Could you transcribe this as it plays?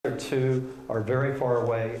two are very far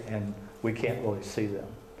away and we can't really see them.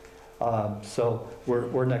 So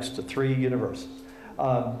we're next to three universes.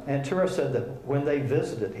 And Tura said that when they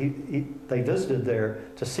visited, they visited there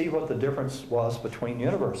to see what the difference was between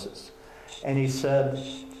universes. And he said,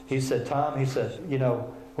 Tom, he said, you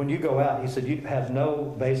know, when you go out, he said, you have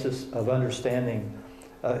no basis of understanding.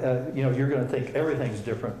 You know, you're going to think everything's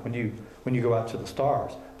different when you go out to the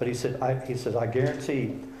stars. But he said, I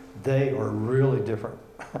guarantee they are really different.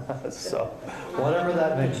 So whatever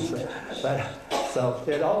that means. So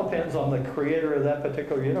it all depends on the creator of that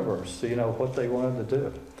particular universe, you know, what they wanted to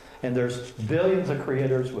do. And there's billions of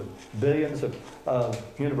creators with billions of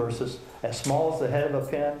universes, as small as the head of a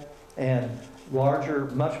pin, and larger,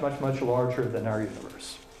 much, much, much larger than our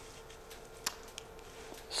universe.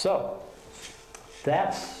 So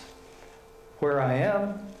that's where I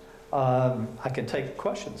am. I can take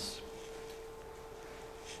questions.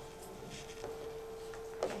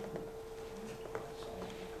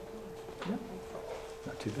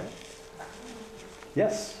 Not too bad.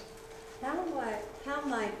 Yes? How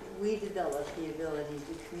might we develop the ability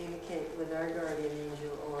to communicate with our guardian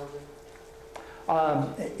angel or with...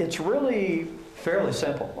 It's really fairly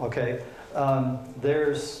simple, okay? I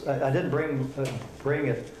didn't bring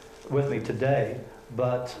it with me today,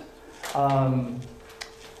 but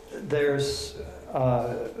there's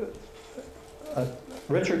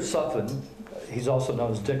Richard Sutphin, he's also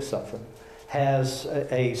known as Dick Sutphin, has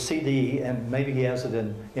a CD, and maybe he has it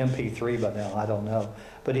in MP3 by now, I don't know,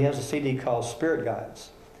 but he has a CD called Spirit Guides.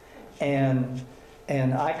 And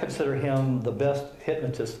I consider him the best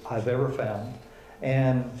hypnotist I've ever found.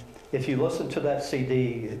 And if you listen to that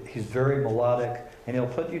CD, he's very melodic, and he'll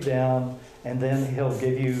put you down, and then he'll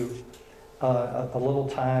give you a little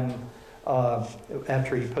time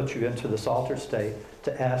after he puts you into this altered state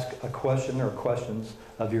to ask a question or questions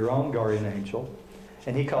of your own guardian angel.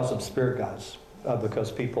 And he calls them spirit guides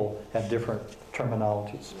because people have different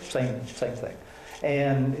terminologies. Same thing.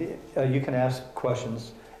 And you can ask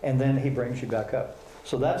questions, and then he brings you back up.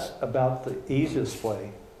 So that's about the easiest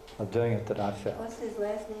way of doing it that I've found. What's his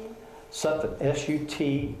last name? Sutphin,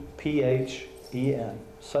 S-U-T-P-H-E-N,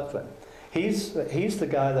 Sutphin. He's the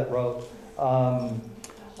guy that wrote,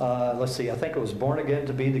 let's see, I think it was Born Again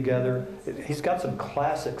to Be Together. He's got some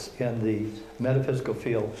classics in the metaphysical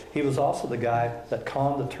field. He was also the guy that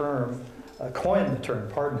coined the term,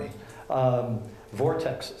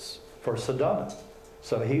 vortexes for Sedona.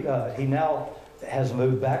 So he now has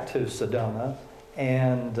moved back to Sedona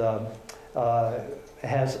and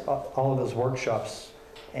has all of his workshops,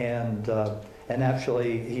 and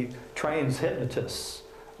actually he trains hypnotists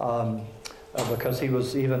because he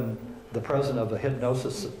was even the president of the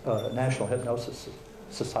National Hypnosis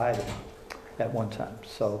Society at one time.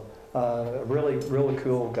 So really, really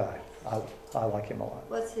cool guy. I like him a lot.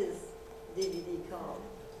 What's his DVD called?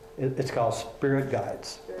 It's called Spirit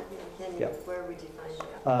Guides. Yep. Where would you find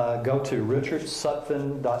it? Go to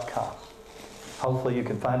richardsutphin.com. Hopefully you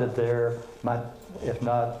can find it there. If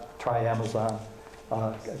not, try Amazon,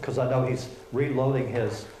 because I know he's reloading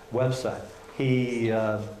his website. He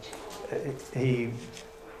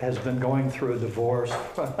has been going through a divorce,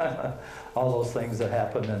 all those things that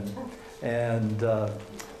happen, and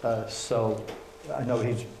so I know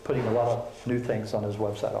he's putting a lot of new things on his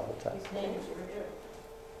website all the time. His name is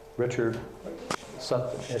Richard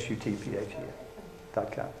Sutphin,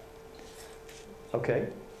 S-U-T-P-H-E-N.com. Okay,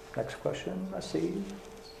 next question, I see.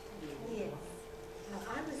 Yes.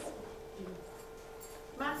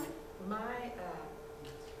 My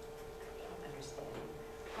understanding,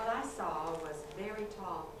 what I saw was very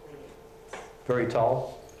tall beings. Very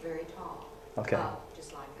tall? Very tall. Okay.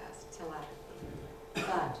 Just like us, telepathy.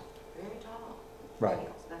 But very tall. Right.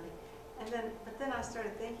 Males, nothing. But then I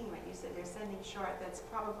started thinking when you said they're sending short, that's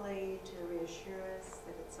probably to reassure us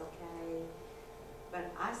that it's okay.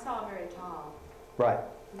 But I saw very tall. Right.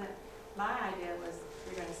 My idea was,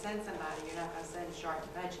 you're going to send somebody, you're not going to send short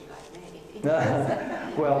and punchy like me.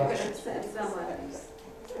 Well, you're going to send someone who's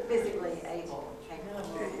physically able.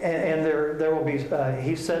 and there will be,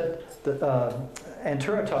 he said that, and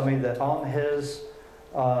Tura told me that on his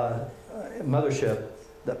mothership,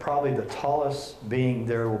 that probably the tallest being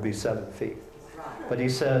there will be 7 feet. Right. But he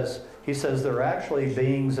says there are actually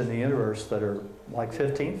beings in the universe that are like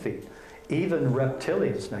 15 feet. Even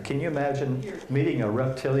reptilians. Now, can you imagine meeting a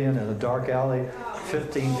reptilian in a dark alley,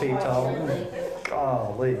 15 feet tall?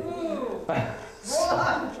 Golly.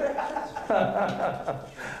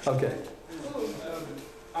 Okay.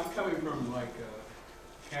 I'm coming from like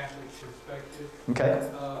a Catholic perspective. Okay.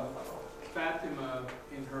 Fatima,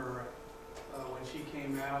 in her, when she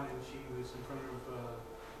came out and she was in front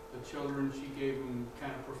of the children, she gave them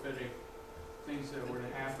kind of prophetic things that were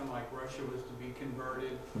to happen, like Russia was to be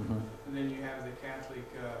converted. Mhm. And then you have the Catholic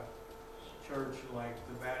Church, like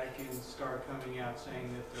the Vatican, start coming out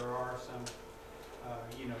saying that there are some,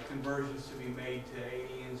 conversions to be made to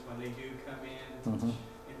aliens when they do come in. Mhm.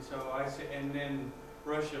 And so I said, and then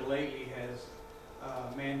Russia lately has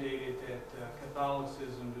mandated that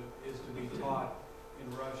Catholicism is to be taught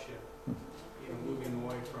in Russia, moving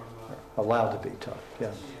away from. Allowed to be taught, yeah.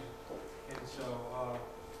 Yeah. And so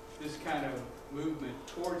this kind of movement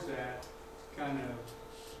towards that kind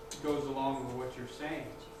of goes along with what you're saying,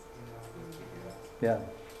 with Yeah.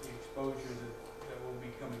 the exposure that will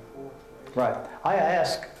be coming forth. Right. I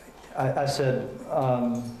asked, I said,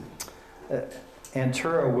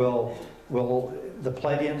 Antura, will the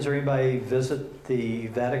Palladians or anybody visit the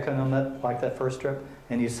Vatican on that, like that first trip?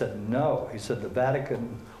 And he said, no. He said the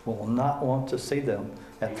Vatican will not want to see them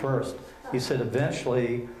at first. He said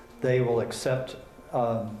eventually they will accept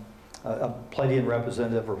a Palladian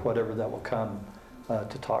representative or whatever that will come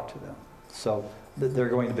to talk to them. So they're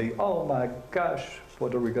going to be, oh my gosh,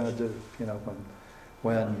 what are we going to do?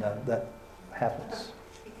 When that happens.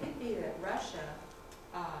 It could be that Russia,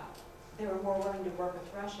 they were more willing to work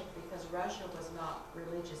with Russia because Russia was not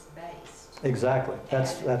religious based. Exactly.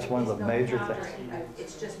 That's one of the It's no major countering, things.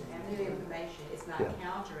 It's just new information. It's not Yeah.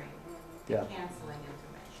 countering, Yeah. canceling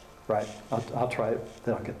information. Right. I'll try it.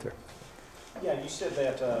 Then I'll get there. Yeah, you said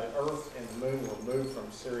that Earth and the Moon were moved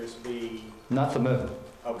from Sirius B. Not the moon.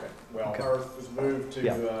 Okay, well, Okay. Earth was moved to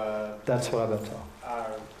Yeah. That's what I've been told.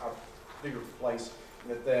 our bigger place.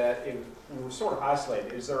 We were sort of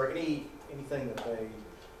isolated. Is there anything that they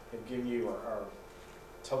have given you or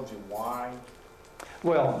told you why?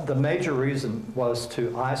 Well, the major reason was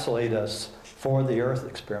to isolate us for the Earth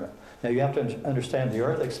experiment. Now you have to understand the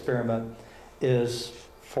Earth experiment is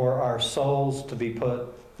for our souls to be put,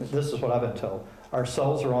 this is what I've been told, our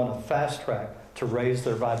souls are on a fast track to raise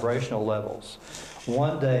their vibrational levels.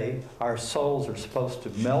 One day, our souls are supposed to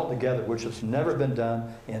meld together, which has never been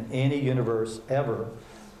done in any universe ever,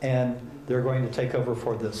 and they're going to take over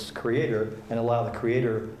for this creator and allow the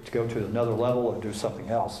creator to go to another level or do something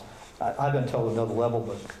else. I've been told another level,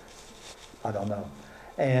 but I don't know.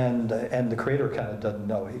 And the creator kind of doesn't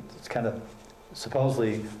know. It's kind of,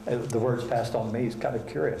 supposedly, the word's passed on to me, he's kind of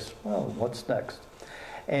curious. Well, what's next?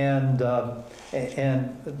 And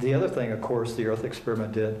the other thing, of course, the Earth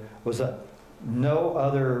experiment did was that no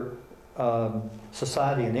other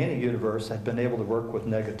society in any universe had been able to work with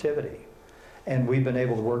negativity. And we've been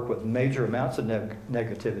able to work with major amounts of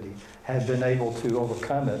negativity, had been able to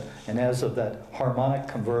overcome it. And as of that harmonic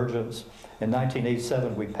convergence, in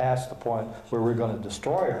 1987, we passed the point where we're going to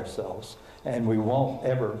destroy ourselves. And we won't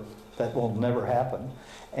ever, that will never happen.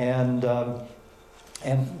 And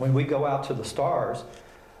when we go out to the stars,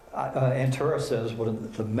 Antura says one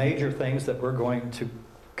of the major things that we're going to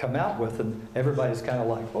come out with, and everybody's kind of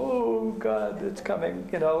like, oh God, it's coming,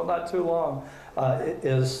 not too long,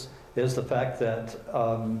 is the fact that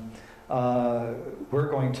we're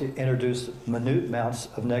going to introduce minute amounts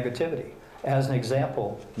of negativity. As an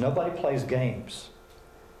example, nobody plays games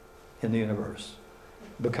in the universe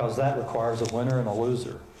because that requires a winner and a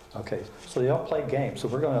loser. Okay, so they don't play games. So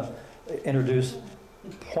we're going to introduce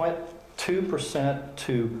 0.2%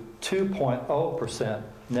 to 2.0%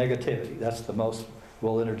 negativity. That's the most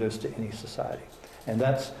we'll introduce to any society. And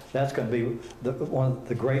that's going to be one of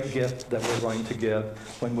the great gifts that we're going to give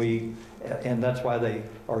when we, and that's why they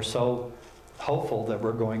are so hopeful that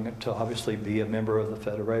we're going to obviously be a member of the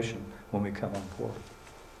Federation when we come on board.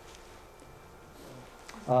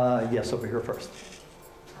 Yes, over here first.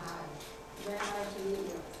 Very nice to meet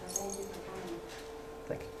you, so thank you for coming.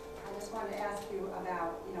 Thank you. I just wanted to ask you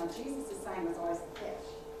about, Jesus' sign was always the fish.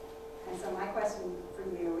 And so my question for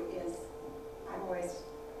you is, I've always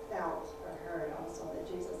felt or heard also that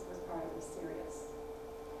Jesus was probably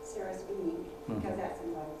Sirius being, because that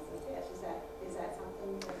symbolizes the fish. Is that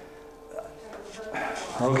something that you've heard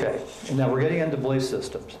of? Okay, and now we're getting into belief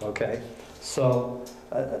systems, okay? So,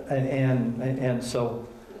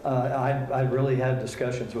 I really had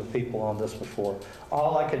discussions with people on this before.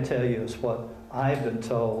 All I can tell you is what I've been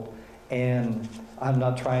told, and I'm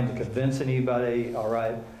not trying to convince anybody, all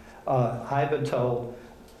right? I've been told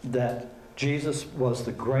that Jesus was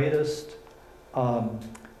the greatest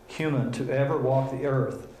human to ever walk the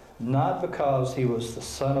earth, not because he was the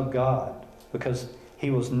Son of God, because he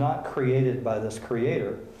was not created by this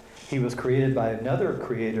creator. He was created by another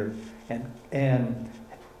creator, and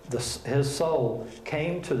his soul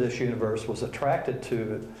came to this universe, was attracted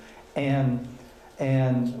to it, and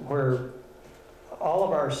where all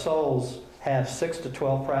of our souls have 6 to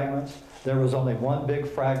 12 fragments, there was only one big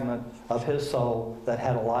fragment of his soul that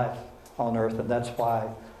had a life on earth, and that's why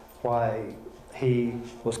he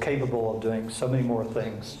was capable of doing so many more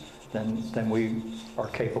things than we are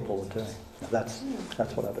capable of doing. That's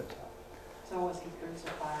what I've been taught. So was he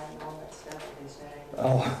crucified and all that stuff that they say?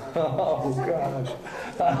 Oh gosh.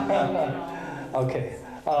 Okay.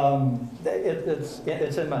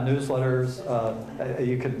 It's in my newsletters.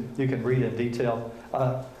 You can read in detail.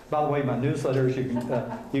 By the way, my newsletters you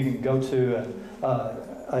can go to.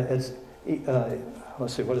 It's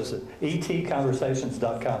let's see, what is it?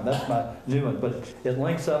 etconversations.com. That's my new one, but it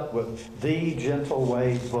links up with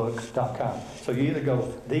thegentlewaybook.com. So you either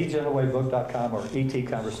go thegentlewaybook.com or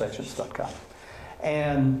etconversations.com.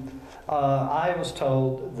 And I was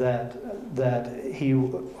told that he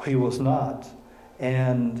was not,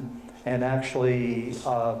 and actually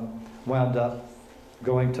wound up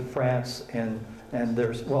going to France, and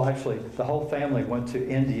actually the whole family went to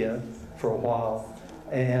India for a while,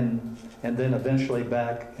 and then eventually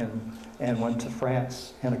back and went to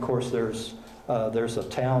France. And of course there's a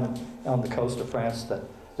town on the coast of France that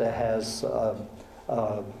has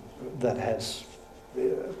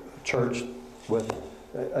church with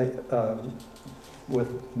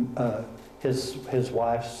his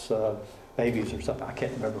wife's babies or something. I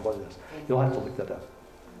can't remember what it is. You'll have to look that up.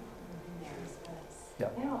 Yeah.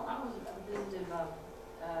 You know, I visited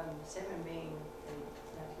Seven Being in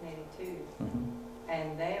 1982,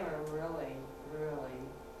 and they were really, really,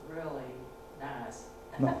 really nice.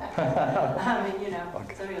 No. I mean, you know,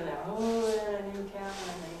 Okay. some people say, oh, that new cow,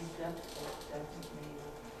 and they dumped me.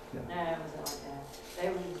 Yeah. No, it wasn't like that. They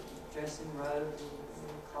were dressed in robes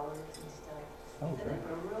and colors and stuff. Oh, And great. they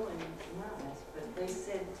were really nice, but they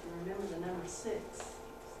said to remember the number 6.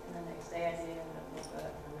 And the next day I did, and I looked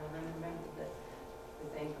up, and I remembered the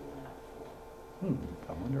thing from the night before.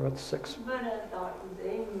 I wonder what 6. But I thought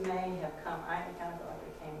they may have come, I kind of thought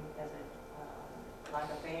they came as like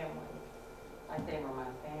a family, like they were my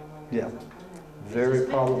family or Yeah. something. And it Very just meant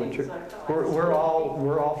to probably me, true. so I felt like We're it's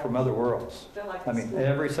all from other worlds. felt like I it's mean, still-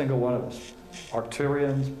 every single one of us.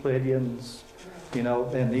 Arcturians, Pleiadians, you know,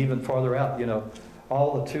 and even farther out, you know,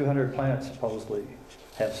 all the 200 planets supposedly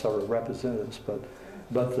have sort of representatives, but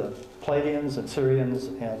the Pleiadians and Sirians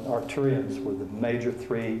and Arcturians were the major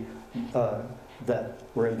 3 that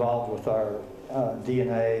were involved with our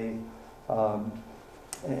DNA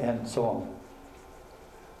and so on.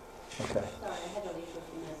 Okay. Sorry, I had to leave from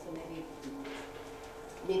this, so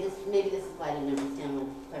maybe this is why I didn't understand with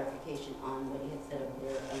clarification on what he had said over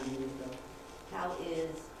there a minute ago. How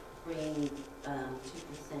is bringing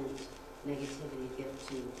 2% negativity gift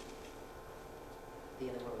to the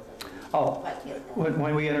other words? I didn't Oh, quite get that.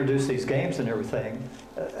 when we introduce these games and everything,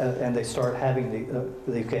 and they start having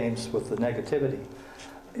the games with the negativity,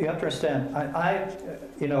 you have to understand,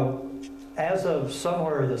 you know, as of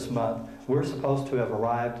somewhere this month, we're supposed to have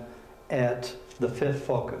arrived at the 5th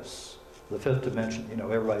focus, the 5th dimension. You know,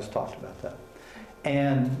 everybody's talked about that.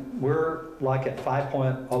 And we're like at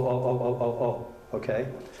 5.00000, okay?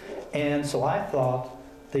 And so I thought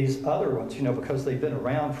these other ones, you know, because they've been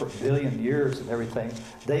around for a billion years and everything,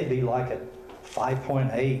 they'd be like at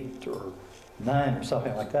 5.8 or 9 or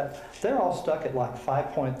something like that. They're all stuck at like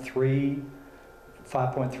 5.3,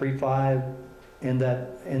 5.35 in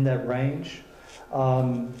that range.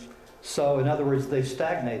 So in other words, they've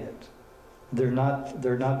stagnated. They're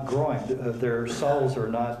not growing. Their souls are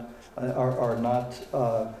not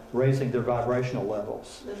raising their vibrational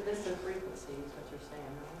levels. That's the frequency, is what you're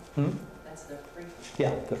saying, right? That's the frequency.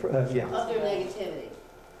 Yeah, yeah. Of their negativity,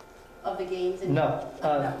 of the games in No,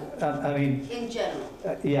 I mean, in general.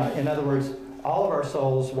 yeah. In other words, all of our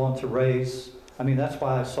souls want to raise. I mean, that's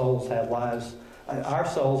why souls have lives. Our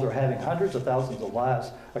souls are having hundreds of thousands of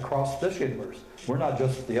lives across this universe. We're not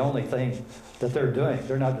just the only thing that they're doing.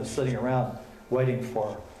 They're not just sitting around waiting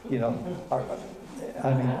for, you know.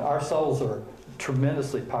 Our souls are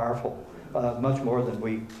tremendously powerful, much more than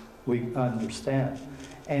we understand,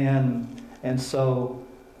 and so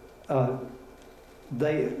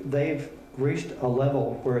they've reached a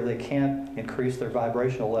level where they can't increase their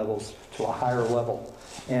vibrational levels to a higher level.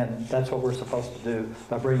 And that's what we're supposed to do.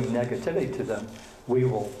 By bringing negativity to them, we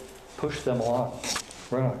will push them along.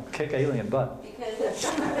 We're going to kick alien butt. Because it's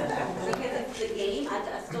the game, I'm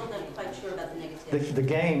still not quite sure about the negativity The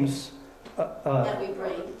games that we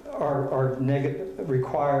bring.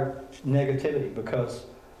 require negativity, because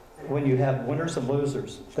when you have winners and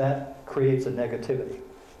losers, that creates a negativity.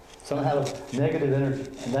 Some have negative energy.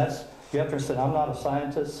 And that's, you have to understand, I'm not a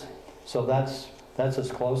scientist, so that's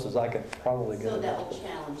as close as I can probably get. So that will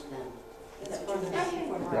challenge them. Is that what you're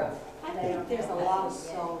saying? I think there's a lot of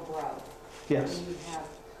soul growth. Yes. When you have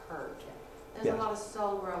hurt There's Yes. a lot of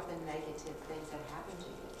soul growth and negative things that happen to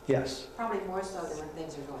you. Yes, Probably more so than when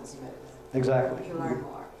things are going smooth. exactly. You learn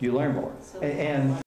more. You learn more. So- And